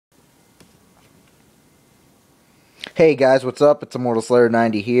Hey guys, what's up? It's Immortal Slayer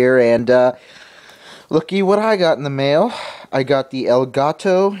 90 here, and looky what I got in the mail. I got the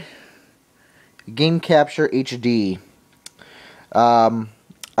Elgato Game Capture HD.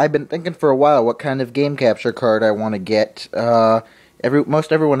 I've been thinking for a while what kind of game capture card I want to get.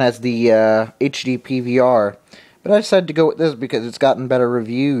 Most everyone has the HD PVR, but I decided to go with this because it's gotten better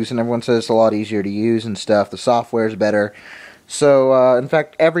reviews, and everyone says it's a lot easier to use and stuff. The software's better. So, in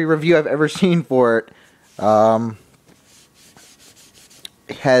fact, every review I've ever seen for it,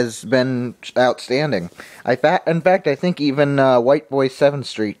 has been outstanding. In fact, I think even White Boy 7th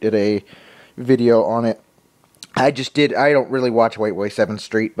Street did a video on it. I don't really watch White Boy 7th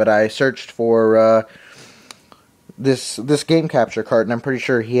Street, but I searched for this game capture card, and I'm pretty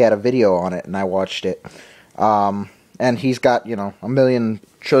sure he had a video on it, and I watched it. And he's got, you know,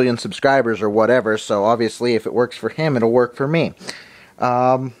 1,000,000,000,000,000 subscribers or whatever, so obviously if it works for him, it'll work for me.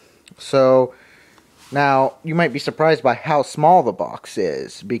 Now, you might be surprised by how small the box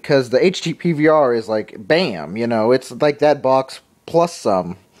is, because the HD PVR is like, bam, you know, it's like that box plus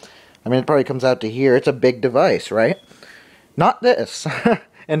some. I mean, it probably comes out to here. It's a big device, right? Not this.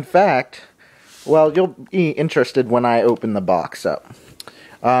 In fact, well, you'll be interested when I open the box up.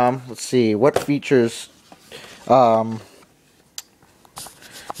 Let's see, what features, it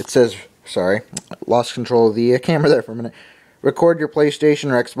says, sorry, lost control of the camera there for a minute. Record your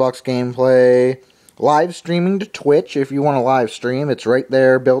PlayStation or Xbox gameplay. Live streaming to Twitch if you want to live stream. It's right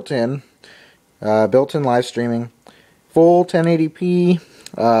there, built-in. Built-in live streaming. Full 1080p.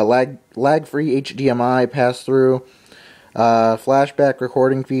 Lag-free HDMI pass-through. Flashback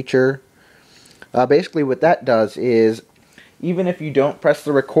recording feature. Basically what that does is, even if you don't press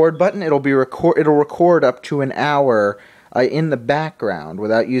the record button, it'll record up to an hour in the background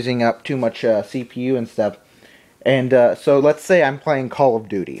without using up too much CPU and stuff. And so let's say I'm playing Call of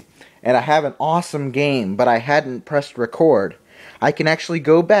Duty, and I have an awesome game, but I hadn't pressed record. I can actually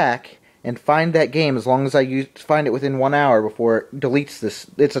go back and find that game as long as I find it within 1 hour before it deletes this.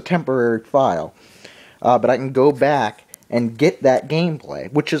 It's a temporary file. But I can go back and get that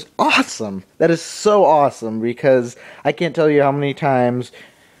gameplay, which is awesome. That is so awesome, because I can't tell you how many times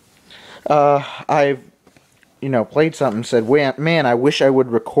I've, you know, played something and said, man, I wish I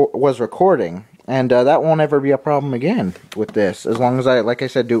was recording. And that won't ever be a problem again with this, as long as I, like I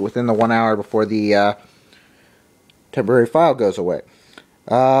said, do it within the 1 hour before the temporary file goes away.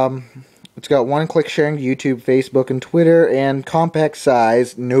 It's got one-click sharing to YouTube, Facebook, and Twitter, and compact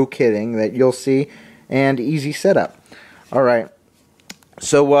size, no kidding, that you'll see, and easy setup. Alright,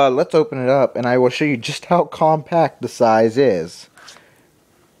 so let's open it up, and I will show you just how compact the size is.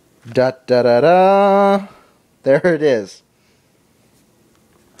 Da-da-da-da! There it is.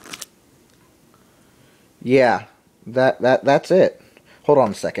 Yeah, that's it. Hold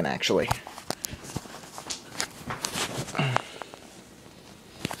on a second, actually.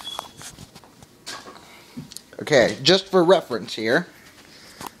 Okay, just for reference here.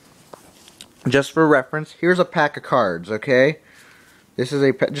 Just for reference, here's a pack of cards, okay? This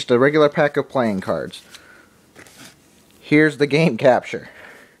is just a regular pack of playing cards. Here's the game capture.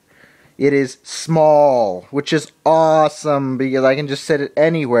 It is small, which is awesome, because I can just set it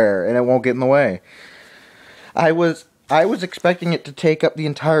anywhere and it won't get in the way. I was expecting it to take up the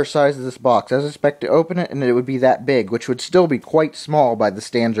entire size of this box. I was expecting to open it and it would be that big, which would still be quite small by the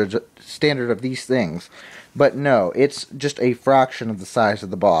standard of these things. But no, it's just a fraction of the size of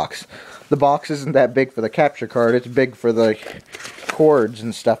the box. The box isn't that big for the capture card, it's big for the cords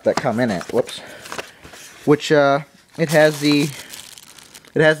and stuff that come in it. Whoops. Which, it has an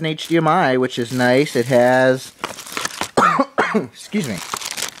HDMI, which is nice. It has, excuse me,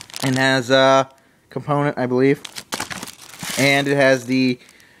 it has a component, I believe, and it has the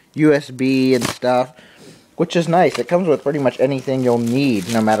USB and stuff, which is nice. It comes with pretty much anything you'll need,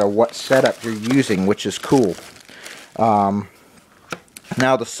 no matter what setup you're using, which is cool.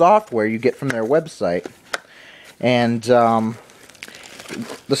 Now the software you get from their website, and the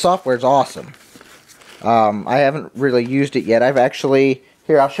software is awesome. I haven't really used it yet. I've actually,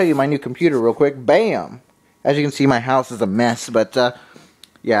 here, I'll show you my new computer real quick. Bam! As you can see, my house is a mess, but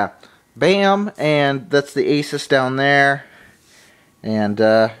yeah, bam, and that's the Asus down there. And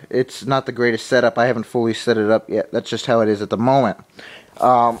it's not the greatest setup. I haven't fully set it up yet. That's just how it is at the moment.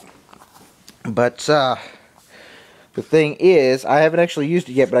 The thing is, I haven't actually used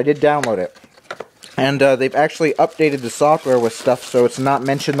it yet, but I did download it. And they've actually updated the software with stuff, so it's not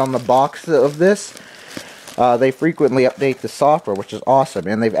mentioned on the box of this. They frequently update the software, which is awesome.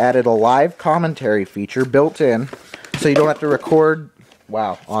 And they've added a live commentary feature built in, so you don't have to record.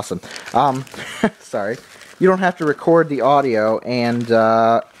 Wow, awesome. Sorry. You don't have to record the audio and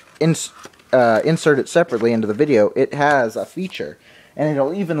insert it separately into the video, it has a feature. And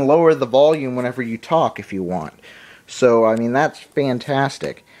it'll even lower the volume whenever you talk if you want. So, I mean, that's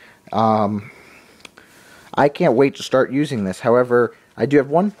fantastic. I can't wait to start using this. However, I do have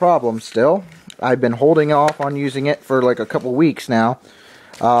one problem still. I've been holding off on using it for like a couple weeks now.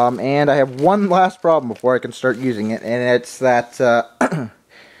 And I have one last problem before I can start using it. And it's that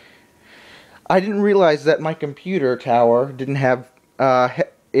I didn't realize that my computer tower didn't have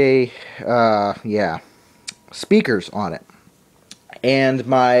speakers on it. And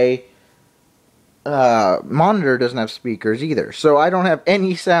my monitor doesn't have speakers either. So I don't have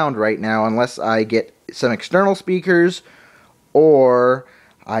any sound right now unless I get some external speakers or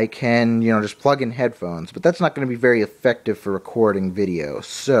I can, just plug in headphones. But that's not going to be very effective for recording video.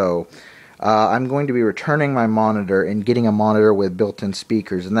 So I'm going to be returning my monitor and getting a monitor with built-in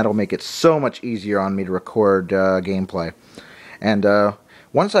speakers. And that'll make it so much easier on me to record gameplay. And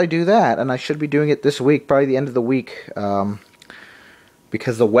once I do that, and I should be doing it this week, probably the end of the week,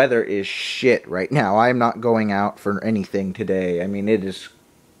 because the weather is shit right now. I'm not going out for anything today. I mean, it is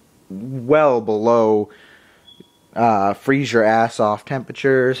well below freeze your ass off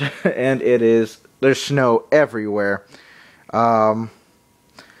temperatures, and there's snow everywhere. In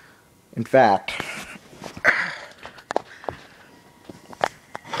fact,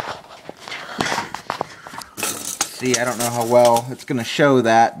 see, I don't know how well it's gonna show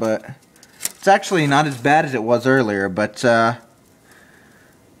that, but it's actually not as bad as it was earlier, but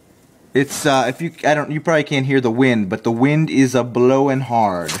it's you probably can't hear the wind, but the wind is a blowing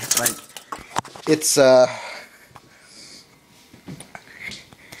hard. Like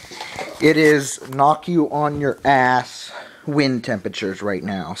it is knock you on your ass wind temperatures right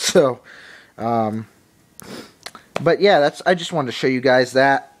now. So, but yeah, I just wanted to show you guys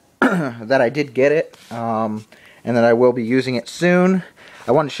that that I did get it, and that I will be using it soon.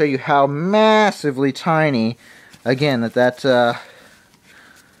 I want to show you how massively tiny, again, that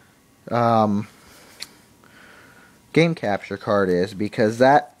game capture card is, because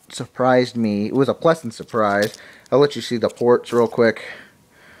that surprised me. It was a pleasant surprise. I'll let you see the ports real quick,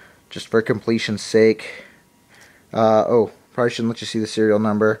 just for completion's sake. Oh, probably shouldn't let you see the serial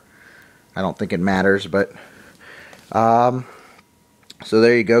number. I don't think it matters, but so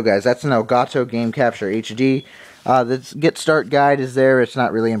there you go, guys. That's an Elgato Game Capture HD. The Get Start guide is there. It's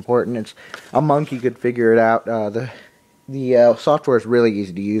not really important. It's a monkey could figure it out. The software is really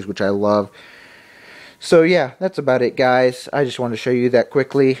easy to use, which I love. So yeah, that's about it, guys. I just wanted to show you that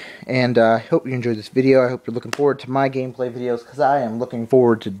quickly, and I hope you enjoyed this video. I hope you're looking forward to my gameplay videos, because I am looking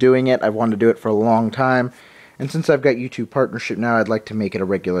forward to doing it. I've wanted to do it for a long time, and since I've got YouTube partnership now, I'd like to make it a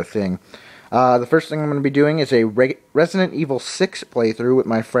regular thing. The first thing I'm going to be doing is a Resident Evil 6 playthrough with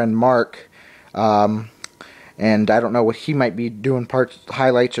my friend Mark, and I don't know what he might be doing,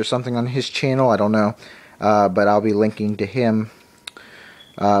 highlights or something on his channel. I don't know, but I'll be linking to him.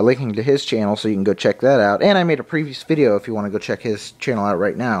 Linking to his channel, so you can go check that out. And I made a previous video if you want to go check his channel out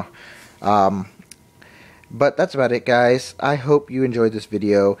right now. But that's about it, guys. I hope you enjoyed this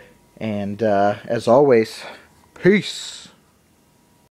video, and as always, peace.